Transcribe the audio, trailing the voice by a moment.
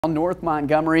North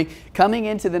Montgomery coming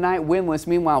into the night winless.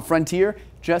 Meanwhile, Frontier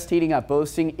just heating up,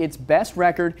 boasting its best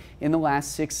record in the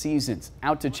last 6 seasons.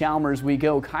 Out to Chalmers we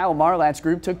go. Kyle Marlat's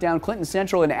group took down Clinton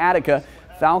Central and Attica.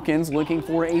 Falcons looking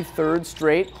for a 3rd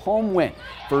straight home win.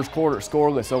 First quarter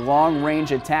scoreless. A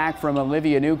long-range attack from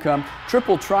Olivia Newcomb.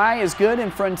 Triple try is good,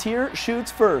 and Frontier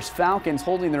shoots first. Falcons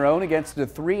holding their own against a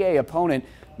 3A opponent.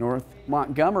 North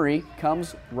Montgomery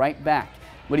comes right back.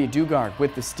 Lydia Dugard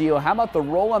with the steal. How about the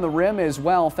roll on the rim as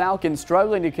well? Falcons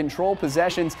struggling to control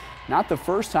possessions. Not the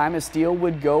first time a steal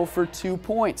would go for 2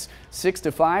 points.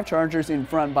 6-5, Chargers in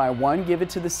front by 1. Give it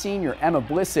to the senior, Emma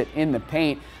Blissett, in the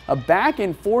paint. A back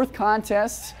and forth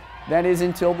contest that is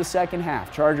until the second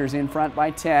half. Chargers in front by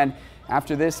 10.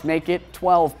 After this, make it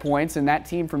 12 points, and that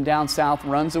team from down south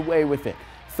runs away with it.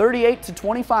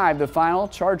 38-25 the final.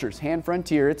 Chargers hand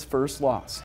Frontier its first loss.